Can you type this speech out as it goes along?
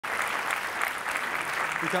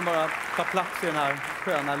Du kan bara ta plats i den här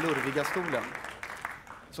sköna, lurviga stolen.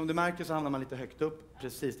 Som du märker så hamnar man lite högt upp.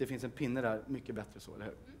 Precis, det finns en pinne där. Mycket bättre så, eller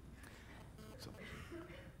hur? Så.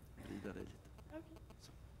 Vrida dig lite.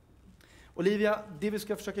 Så. Olivia, det vi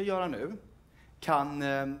ska försöka göra nu kan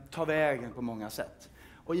ta vägen på många sätt.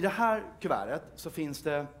 Och i det här kuvertet så finns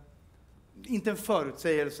det inte en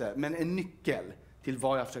förutsägelse, men en nyckel till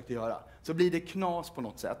vad jag försökte göra. Så blir det knas på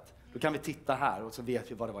något sätt, då kan vi titta här och så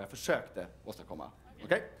vet vi vad det var jag försökte åstadkomma.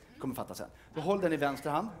 Okej? Kommer fatta sen. Så håll den i vänster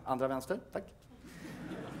hand, andra vänster, tack.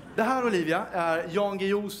 Det här, Olivia, är Jan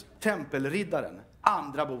Guillous Tempelriddaren,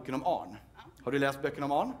 andra boken om Arn. Har du läst böckerna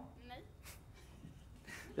om Arn? Nej.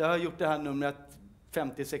 Jag har gjort det här numret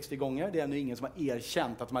 50-60 gånger. Det är ännu ingen som har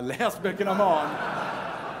erkänt att de har läst böckerna om Arn.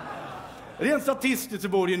 Rent statistiskt så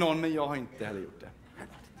borde ju någon, men jag har inte heller gjort det.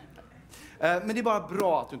 Men det är bara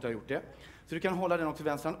bra att du inte har gjort det. Så du kan hålla den också i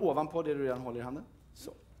vänster hand ovanpå det du redan håller i handen.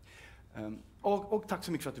 Så. Och tack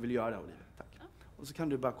så mycket för att du vill göra det, Olivia. Tack. Och så kan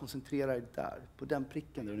du bara koncentrera dig där, på den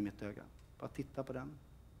pricken där du är mitt öga. Bara titta på den,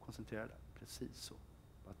 koncentrera där, precis så.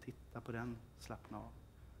 Bara titta på den, slappna av.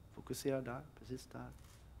 Fokusera där, precis där.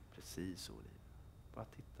 Precis så, Olivia. Bara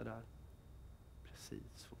titta där.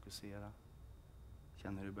 Precis, fokusera.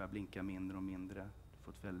 Känner hur du börjar blinka mindre och mindre. Du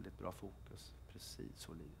får ett väldigt bra fokus. Precis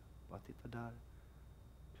så, Olivia. Bara titta där.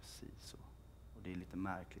 Precis så. Och det är lite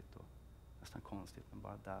märkligt och nästan konstigt, men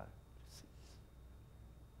bara där. Precis.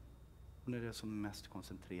 Och när du är som mest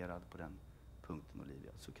koncentrerad på den punkten,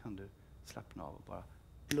 Olivia, så kan du slappna av och bara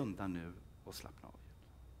blunda nu och slappna av.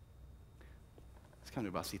 Så kan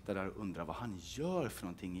du bara sitta där och undra vad han gör för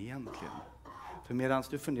någonting egentligen. För medan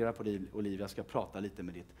du funderar på det, Olivia, ska prata lite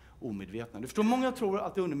med ditt omedvetna. Du förstår, många tror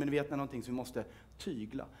att det undermedvetna är någonting som vi måste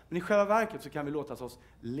tygla. Men i själva verket så kan vi låta oss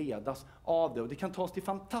ledas av det. Och det kan ta oss till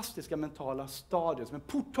fantastiska mentala stadier, som en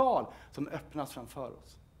portal som öppnas framför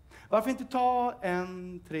oss. Varför inte ta 1,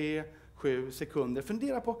 3, 7 sekunder.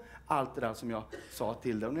 Fundera på allt det där som jag sa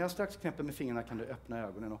till dig. Och när jag strax knäpper med fingrarna kan du öppna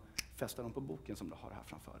ögonen och fästa dem på boken som du har här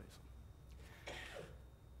framför dig.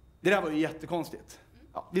 Det där var ju jättekonstigt.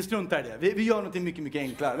 Ja, vi struntar i det. Vi gör något mycket, mycket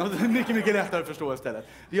enklare. Något mycket, mycket lättare att förstå istället.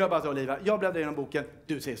 Vi gör bara så, Olivia. Jag bläddrar igenom boken.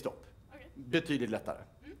 Du säger stopp. Okay. Betydligt lättare.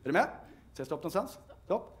 Är du med? Säg stopp någonstans.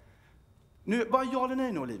 Stopp. Nu, bara ja eller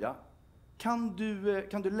nej nu, Olivia. Kan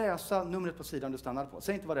du läsa numret på sidan du stannar på?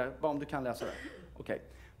 Säg inte vad det är, bara om du kan läsa det. Okej.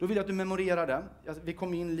 Då vill jag att du memorerar det. Vi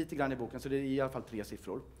kom in lite grann i boken, så det är i alla fall 3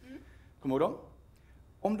 siffror. Kom ihåg dem?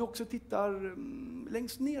 Om du också tittar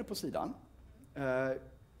längst ner på sidan,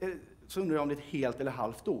 så undrar jag om det är ett helt eller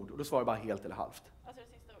halvt ord. Och då svarar jag bara helt eller halvt. Alltså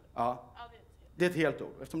det sista ordet? Ja. Det är ett helt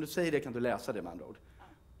ord. Eftersom du säger det kan du läsa det med andra ord. Ja.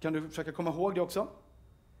 Kan du försöka komma ihåg det också?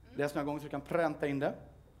 Läs några gånger så du kan pränta in det.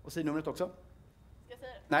 Och sidnumret också. Ska jag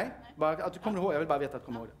säga det? Nej, bara att du kommer ihåg. Jag vill bara veta att du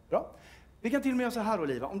kommer ihåg det. Bra. Vi kan till och med göra så här,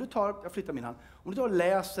 Olivia. Om du tar, jag flyttar min hand. Om du tar och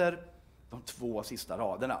läser de 2 sista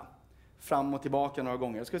raderna. Fram och tillbaka några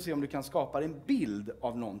gånger. Jag ska se om du kan skapa en bild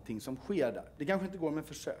av någonting som sker där. Det kanske inte går med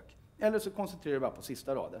försök. Eller så koncentrerar du bara på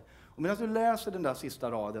sista raden. Och medan du läser den där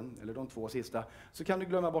sista raden, eller de 2 sista, så kan du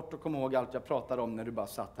glömma bort och komma ihåg allt jag pratade om när du bara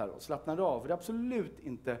satt här och slappnade av. För det är absolut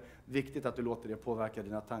inte viktigt att du låter det påverka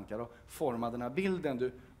dina tankar och forma den här bilden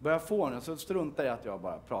du börjar få nu. Så strunta i att jag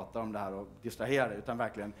bara pratar om det här och distraherar dig, utan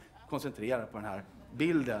verkligen koncentrera på den här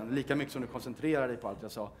bilden. Lika mycket som du koncentrerar dig på allt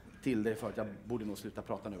jag sa till dig för att jag borde nog sluta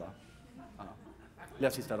prata nu, va? Ja.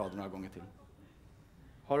 Läs sista raden några gånger till.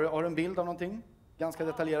 Har du en bild av någonting? Ganska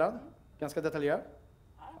detaljerad? Ganska detaljerad?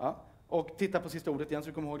 Ja. Och titta på sista ordet igen så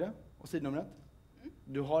du kommer ihåg det. Och sidnumret.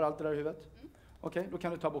 Du har allt det där i huvudet. Okej, då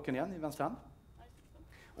kan du ta boken igen i vänster hand.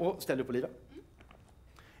 Och ställ dig upp, Olivia.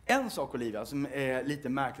 En sak, Olivia, som är lite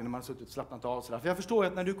märklig när man har suttit och slappnat av. För jag förstår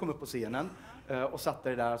att när du kom upp på scenen och satt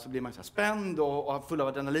dig där så blir man så här spänd och full av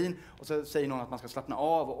adrenalin. Och så säger någon att man ska slappna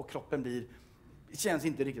av och kroppen känns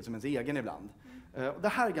inte riktigt som ens egen ibland. Och det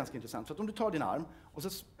här är ganska intressant, för att om du tar din arm och så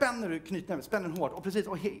spänner du knytnäven, spänner den hårt och precis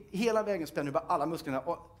och hela vägen spänner du bara alla musklerna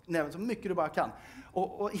och näven så mycket du bara kan.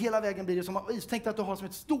 Och hela vägen blir det som att tänk dig att du har som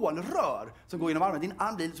ett stålrör som går genom armen. Din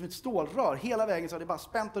arm blir som ett stålrör. Hela vägen så är det bara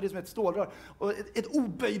spänt och det är som ett stålrör. Och ett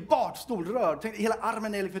oböjbart stålrör. Tänk, hela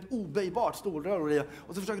armen är liksom ett oböjbart stålrör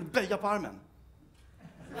och så försöker du böja på armen.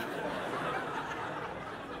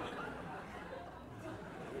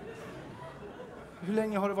 Hur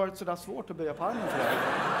länge har det varit så där svårt att böja på armen för dig?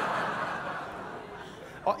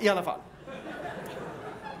 Ja, i alla fall.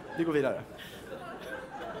 Vi går vidare.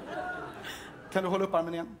 Kan du hålla upp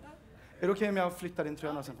armen igen? Är det okej om jag flyttar din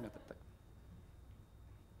tröja några centimeter? Tack.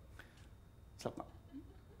 Slappna.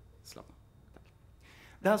 Slappna. Tack.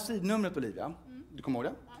 Det här sidnumret, Olivia, du kommer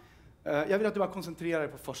ihåg det? Jag vill att du bara koncentrerar dig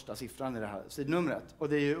på första siffran i det här sidnumret. Och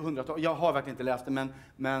det är ju 100-tal. Jag har verkligen inte läst det,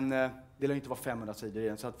 men det lär ju inte vara 500 sidor i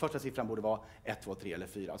den. Så att första siffran borde vara 1, 2, 3 eller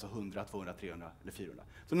 4. Alltså 100, 200, 300 eller 400.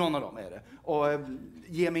 Så någon av dem är det. Och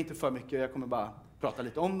ge mig inte för mycket. Jag kommer bara prata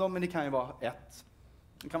lite om dem. Men det kan ju vara 1.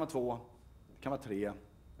 Det kan vara 2. Det kan vara 3.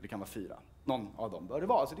 Det kan vara 4. Någon av dem bör det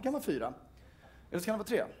vara. Så det kan vara 4. Eller så kan det vara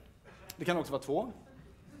 3. Det kan också vara 2.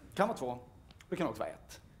 Det kan vara 2. Det kan också vara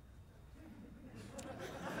 1.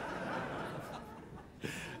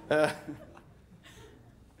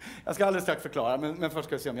 Jag ska alldeles strax förklara, men först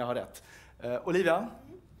ska vi se om jag har rätt. Olivia?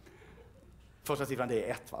 Första siffran, det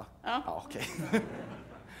är 1, va? Ja, okej.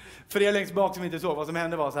 För er längst bak som inte såg, vad som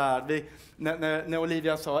hände var så här. När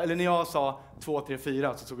Olivia sa, eller när jag sa 2, 3,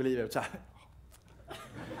 4 så såg Olivia ut så här.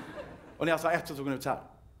 Och när jag sa 1 så såg hon ut så här.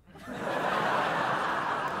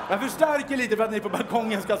 Jag förstärker lite för att ni på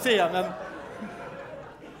balkongen ska se, men...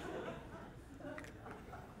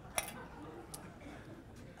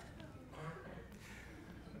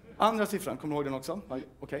 Andra siffran, kommer du ihåg den också?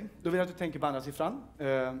 Okej. Då vill jag att du tänker på andra siffran.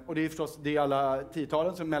 Och det är förstås, det är alla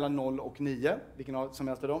 10-talen som är mellan 0 och 9. Vilken som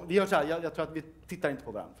helst av dem. Vi gör så här, jag tror att vi tittar inte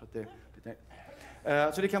på varandra. För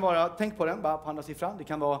att så det kan vara, tänk på den, bara på andra siffran. Det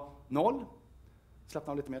kan vara 0.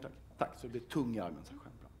 Slappna av lite mer, tack. Tack, så det blir tung i armen. Så bra.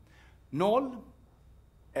 0,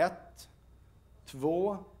 1,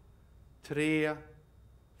 2, 3,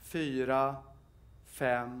 4,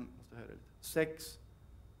 5, 6,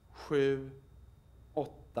 7,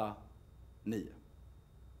 8, 9.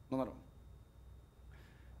 Någon av dem.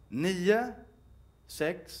 9,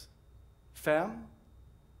 6, 5,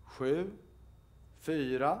 7,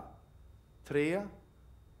 4, 3,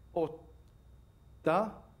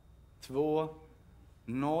 8, 2,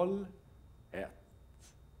 0, 1,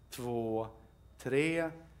 2,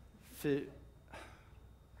 3, 4,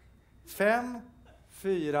 5,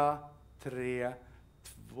 4, 3,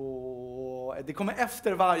 2... Det kommer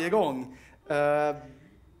efter varje gång.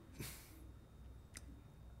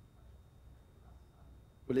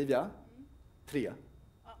 Olivia? 3.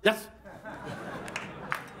 Yes!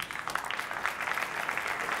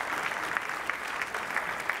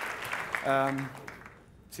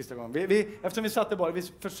 Sista gången. Eftersom vi satte bara, vi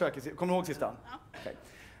försöker, kommer du ihåg sista? Ja. Okay.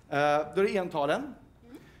 Då är det entalen.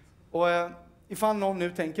 Och ifall någon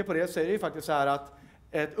nu tänker på det så är det ju faktiskt så här att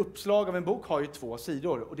ett uppslag av en bok har ju 2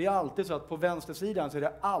 sidor. Och det är alltid så att på vänstersidan så är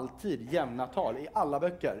det alltid jämna tal i alla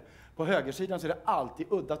böcker. På högersidan så är det alltid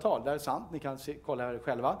udda tal. Det är sant, ni kan kolla här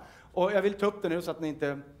själva. Och jag vill ta upp det nu så att ni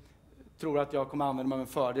inte tror att jag kommer använda mig av en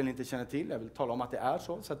fördel ni inte känner till. Jag vill tala om att det är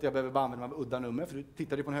så att jag behöver bara använda mig av udda nummer. För du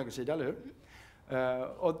tittade på en högersida, eller hur?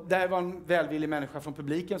 Och där var en välvillig människa från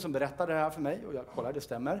publiken som berättade det här för mig. Och jag kollade, det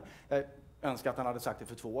stämmer. Jag önskar att han hade sagt det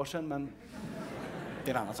för 2 år sedan, men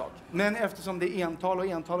det är en annan sak. Men eftersom det är ental och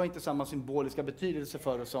ental har inte samma symboliska betydelse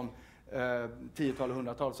för oss som 10-tal och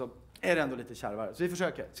 100-tal, så är det ändå lite kärvare. Så vi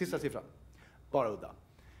försöker. Sista siffran. Bara udda.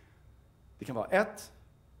 Det kan vara 1,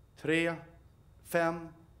 3, 5,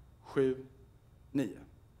 7, 9.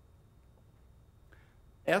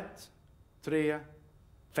 1, 3,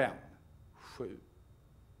 5, 7.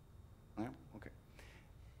 Nej, okej.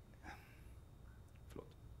 Förlåt.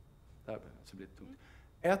 Där blir det tungt.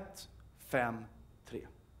 1, 5, 3.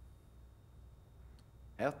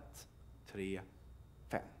 1, 3,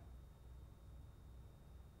 5.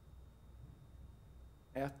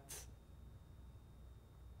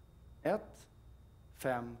 1,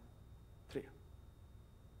 5, 3.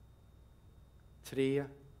 3,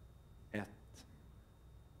 1,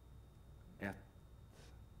 1.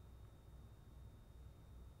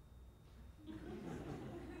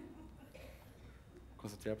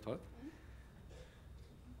 Koncentrera på talet.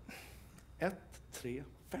 1, 3,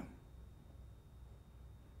 5.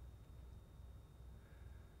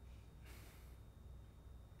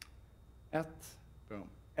 1,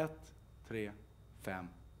 3, 5,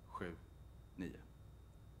 7, 9.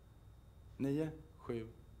 9, 7,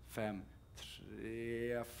 5,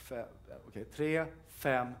 3, 5. Okej, 3,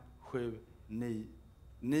 5, 7, 9.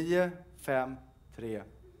 9, 5, 3.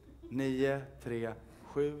 9, 3,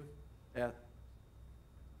 7, 1.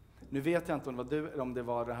 Nu vet jag inte om det var du eller om det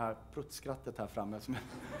var det här pruttskrattet här framme som jag...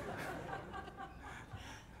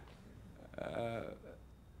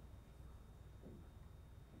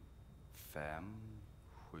 5,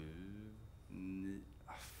 7, 9...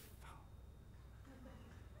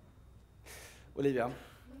 Olivia,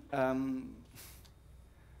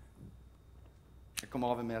 jag kommer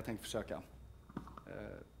av med, jag tänkte försöka.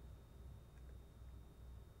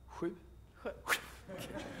 7. 7.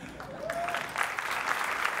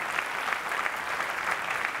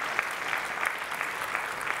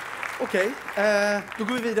 Okej, då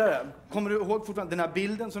går vi vidare. Kommer du ihåg fortfarande den här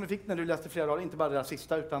bilden som du fick när du läste flera rader? Inte bara den där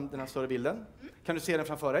sista, utan den här större bilden. Kan du se den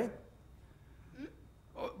framför dig?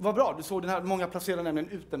 Vad bra, du såg den här. Många placerar nämligen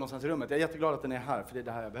ut den någonstans i rummet. Jag är jätteglad att den är här, för det är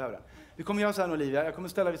det här jag behöver. Vi kommer göra så här, Olivia. Jag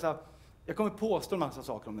kommer påstå en massa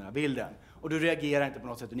saker om den här bilden. Och du reagerar inte på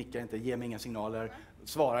något sätt, du nickar inte, ger mig inga signaler,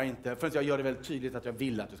 svarar inte. För att jag gör det väldigt tydligt att jag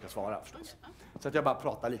vill att du ska svara förstås. Så att jag bara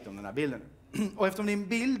pratar lite om den här bilden. Och eftersom det är en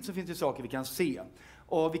bild så finns det saker vi kan se.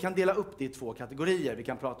 Och vi kan dela upp det i 2 kategorier. Vi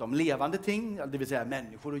kan prata om levande ting, det vill säga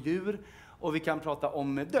människor och djur. Och vi kan prata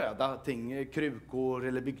om döda ting, krukor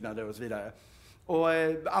eller byggnader och så vidare. Och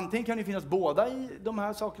antingen kan det finnas båda i de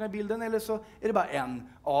här sakerna i bilden, eller så är det bara en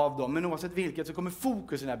av dem. Men oavsett vilket så kommer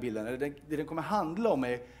fokus i den här bilden, eller det den kommer handla om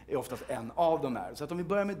är oftast en av dem här. Så att om vi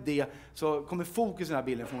börjar med det så kommer fokus i den här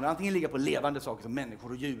bilden förmodligen antingen ligga på levande saker som människor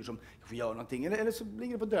och djur som får göra någonting. Eller så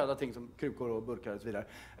ligger det på döda ting som krukor och burkar och så vidare.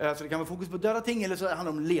 Så det kan vara fokus på döda ting, eller så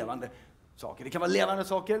handlar det om levande saker. Det kan vara levande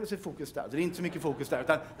saker, eller så är fokus där. Så det är inte så mycket fokus där,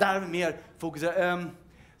 utan där är mer fokus.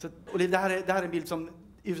 Och det här är en bild som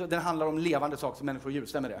den handlar om levande saker som människor och djur,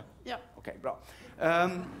 stämmer det? Ja. Okej, bra.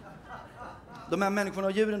 De här människorna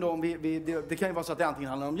och djuren då, det kan ju vara så att det antingen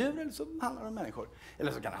handlar om djur eller så handlar det om människor.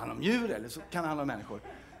 Eller så kan det handla om djur eller så kan det handla om människor.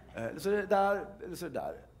 Eller så är det där, eller så är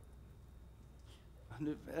det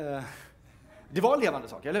där. Det var levande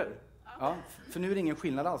saker, eller hur? Ja, för nu är det ingen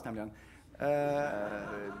skillnad alls nämligen.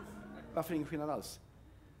 Varför ingen skillnad alls?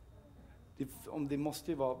 Om det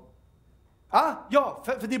måste ju vara... Ja,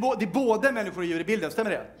 för det är både människor och djur i bilden,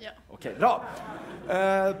 stämmer det? Ja. Okej, bra.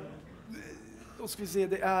 Då ska vi se,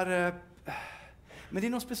 det är... Men det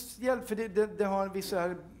är något speciellt, för det har en viss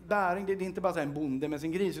här bäring. Det är inte bara så här en bonde med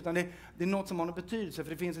sin gris, utan det är något som har någon betydelse.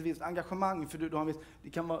 För det finns ett visst engagemang, för du har en viss, det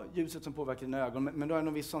kan vara ljuset som påverkar dina ögon, men du har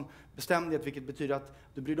någon viss sån bestämdhet, vilket betyder att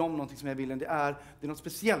du bryr dig om någonting som är i bilden. Det är något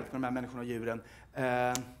speciellt med de här människorna och djuren.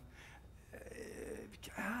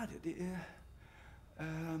 Vilka är det?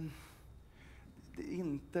 Det är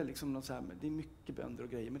inte liksom något så här, det är mycket bönder och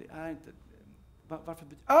grejer, men det är inte... Varför?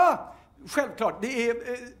 Självklart, det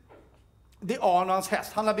är Arn och hans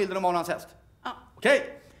häst. Handlar bilden om Arn och hans häst? Ja.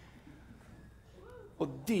 Okej. Och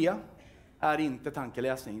det är inte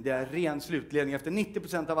tankeläsning. Det är ren slutledning. Efter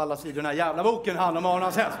 90% av alla sidor i den här jävla boken handlar om Arn och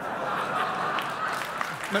hans häst.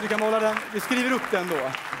 Men du kan måla den, vi skriver upp den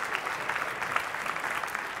då.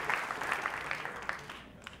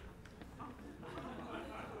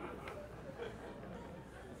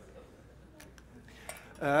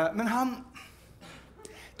 Men han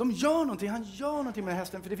gör någonting med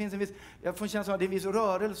hästen, för det finns en viss, jag får en känsla av att det är en viss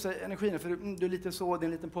rörelse, energin, för du är lite så, det är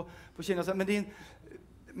lite på kinden,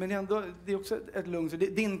 men ändå, det är också ett lugn, så det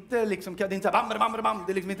är inte liksom, det är inte så här, bam,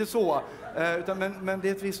 det är liksom inte så, utan men det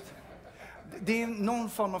är ett visst, det är någon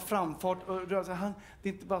form av framfart och rörelse. Det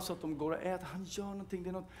är inte bara så att de går och äter, han gör någonting, det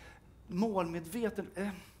är något målmedvetet.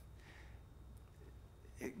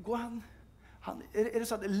 Går han är det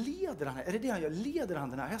så att leder han, är det han gör? Leder han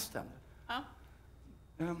den här hästen? Ja.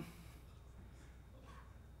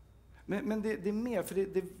 Men det är mer, för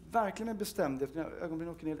det är verkligen en bestämdhet.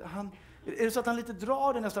 Ögonbrynen åker ner. Är det så att han lite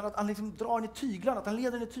drar den nästan, att han liksom drar den i tyglarna, att han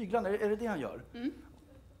leder den i tyglarna? Är det det han gör? Mm.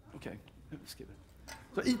 Okej, jag skriver.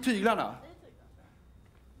 Så i tyglarna?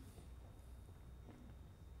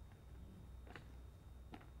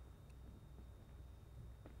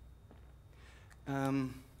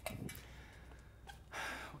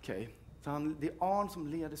 Okej, så det är Arn som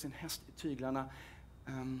leder sin häst i tyglarna.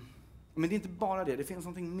 Men det är inte bara det, det finns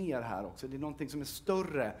någonting mer här också. Det är någonting som är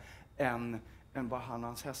större än bara han och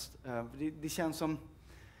hans häst. Det känns som...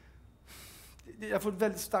 Jag får ett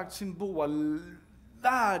väldigt starkt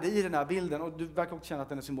symbolvärde i den här bilden. Och du verkar också känna att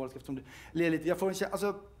den är symbolisk eftersom du ler lite. Jag får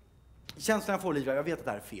känslan jag får, Olivia, jag vet att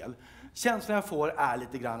det här är fel. Känslan jag får är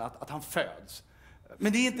lite grann att han föds.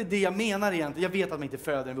 Men det är inte det jag menar egentligen. Jag vet att man inte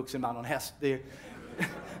föder en vuxen man och en häst. Det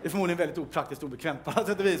är förmodligen väldigt opraktiskt och obekvämt på alla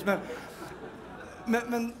sätt och vis. Men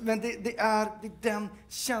det är den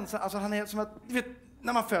känslan. Alltså han är som att, du vet,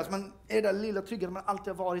 när man föds, man är det där lilla trygga där man alltid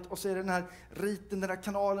har varit. Och så är det den här riten, den där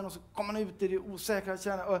kanalen. Och så kommer man ut i det osäkra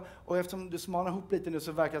kärnan. Och eftersom du smalnar ihop lite nu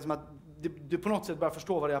så verkar det som att du på något sätt börjar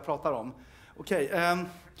förstå vad det är jag pratar om. Okej.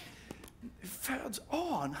 Föds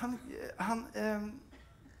Arn. Han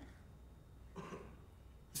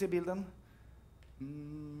se bilden.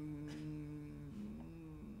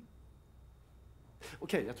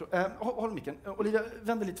 Okej, jag tror... håll micken. Olivia,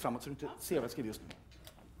 vänd lite framåt så du inte ser vad jag skriver just nu.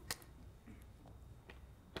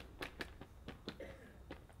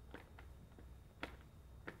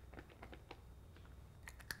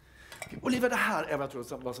 Olivia, det här är vad jag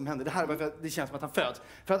tror vad som händer. Det här är varför det känns som att han föds.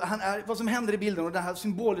 För att han är, vad som händer i bilden och den här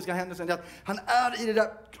symboliska händelsen är att han är i det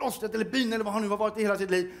där klostret eller byn eller vad han nu har varit i hela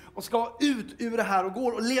sitt liv och ska ut ur det här och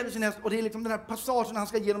går och leder sin häst. Och det är liksom den här passagen han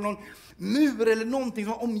ska genom någon mur eller någonting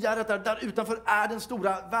som omgärdat där utanför är den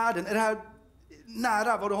stora världen. Är det här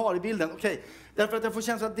nära vad du har i bilden? Okej. Därför att jag får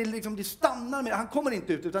känsla att det stannar med, han kommer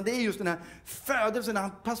inte ut, utan det är just den här födelsen, den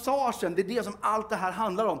här passagen, det är det som allt det här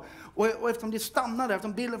handlar om. Och eftersom det stannar där,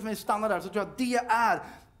 eftersom bilden för mig stannar där, så tror jag att det är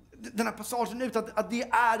den här passagen ut, att det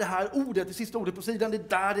är det här ordet, det sista ordet på sidan, det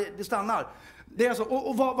är där det stannar. Det är alltså,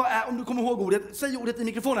 och vad är, om du kommer ihåg ordet, säg ordet i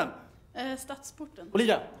mikrofonen. Stadsporten.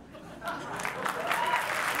 Olivia.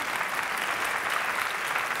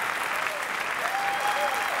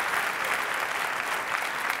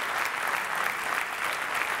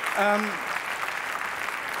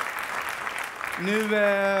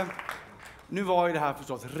 Nu var ju det här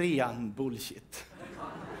förstås ren bullshit.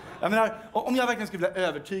 Jag menar, om jag verkligen skulle vilja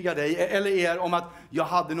övertyga dig eller er om att jag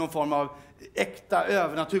hade någon form av äkta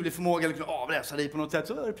övernaturlig förmåga eller kunde avläsa dig på något sätt,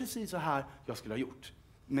 så är det precis så här jag skulle ha gjort.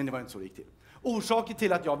 Men det var inte så det gick till. Orsaken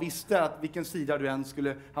till att jag visste att vilken sida du än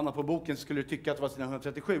skulle hamna på boken skulle du tycka att det var sidan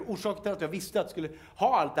 137. Orsaken till att jag visste att jag skulle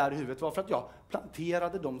ha allt där i huvudet var för att jag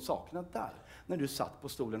planterade de sakerna där. När du satt på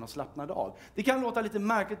stolen och slappnade av. Det kan låta lite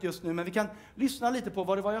märkligt just nu, men vi kan lyssna lite på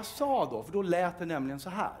vad det var jag sa då. För då lät det nämligen så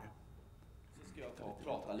här. Så ska jag ta och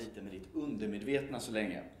prata lite med ditt undermedvetna så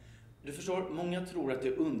länge. Du förstår, många tror att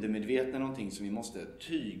det undermedvetna är någonting som vi måste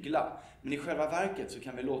tygla. Men i själva verket så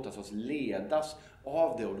kan vi låta oss ledas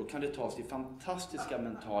av det. Och då kan det ta oss till fantastiska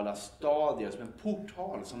mentala stadier som en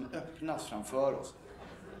portal som öppnas framför oss.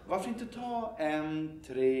 Varför inte ta 1,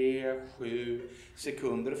 3, 7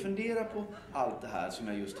 sekunder och fundera på allt det här som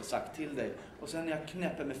jag just har sagt till dig. Och sen när jag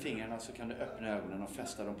knäpper med fingrarna så kan du öppna ögonen och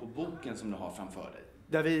fästa dem på boken som du har framför dig.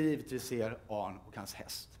 Där vi givetvis ser Arn och hans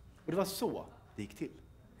häst. Och det var så det gick till.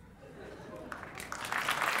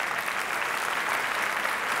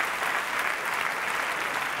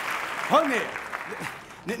 Hörrni!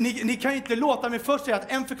 Ni kan ju inte låta mig först säga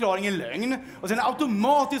att en förklaring är lögn och sen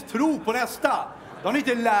automatiskt tro på nästa. Då har ni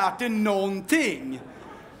inte lärt er någonting.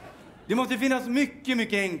 Det måste finnas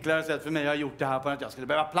mycket enklare sätt för mig att ha gjort det här på att jag skulle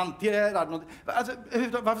behöva plantera något. Alltså,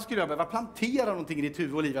 varför skulle jag behöva plantera någonting i ditt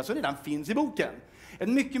huvud, Olivia, som redan finns i boken? Ett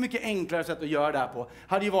mycket enklare sätt att göra det här på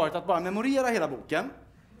hade ju varit att bara memorera hela boken.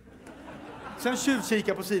 Sen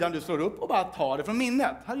tjuvkika på sidan du slår upp och bara ta det från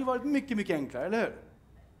minnet. Det hade ju varit mycket enklare, eller hur?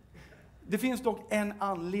 Det finns dock en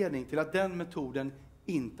anledning till att den metoden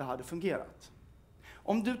inte hade fungerat.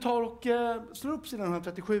 Om du tar och slår upp sidan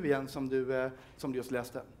 137 igen som du just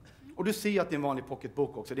läste. Och du ser att det är en vanlig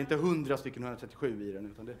pocketbok också. Det är inte 100 stycken 137 i den.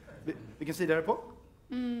 Utan vilken sida är det på?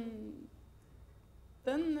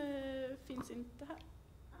 Den finns inte här.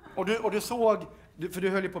 Och du såg, för du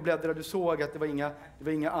höll ju på att bläddra, du såg att det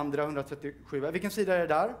var inga andra 137. Vilken sida är det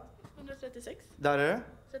där? 136. Där är det?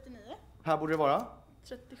 39. Här borde det vara?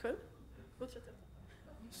 37. Och 38.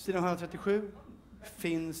 Sidan 137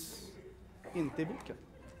 finns inte i boken.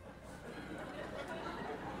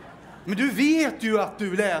 Men du vet ju att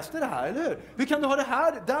du läste det här, eller hur? Hur kan du ha det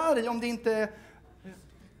här där i om det inte...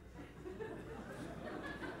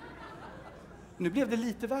 Nu blev det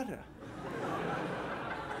lite värre.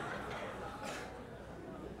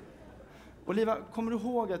 Olivia, kommer du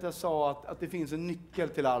ihåg att jag sa att det finns en nyckel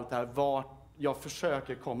till allt det här, vart jag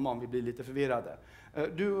försöker komma om vi blir lite förvirrade?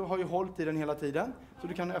 Du har ju hållit i den hela tiden, så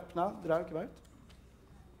du kan öppna det där kuvertet.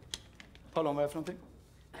 Tala om vad det är för någonting.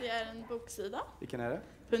 Det är en boksida. Vilken är det?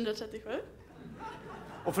 137.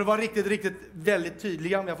 Och för att vara riktigt väldigt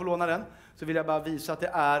tydliga, om jag får låna den, så vill jag bara visa att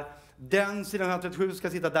det är den sidan 137 ska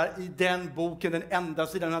sitta där i den boken, den enda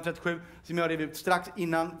sidan 137 som jag rev ut strax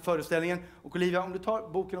innan föreställningen. Och Olivia, om du tar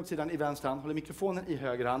boken åt sidan i vänster hand, håller mikrofonen i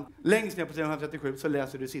höger hand, längst ner på sidan 137 så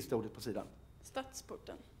läser du sista ordet på sidan.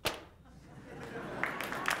 Stadsporten.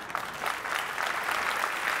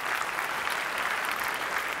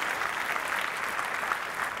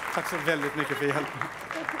 Tack så väldigt mycket för hjälpen.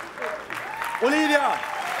 Olivia!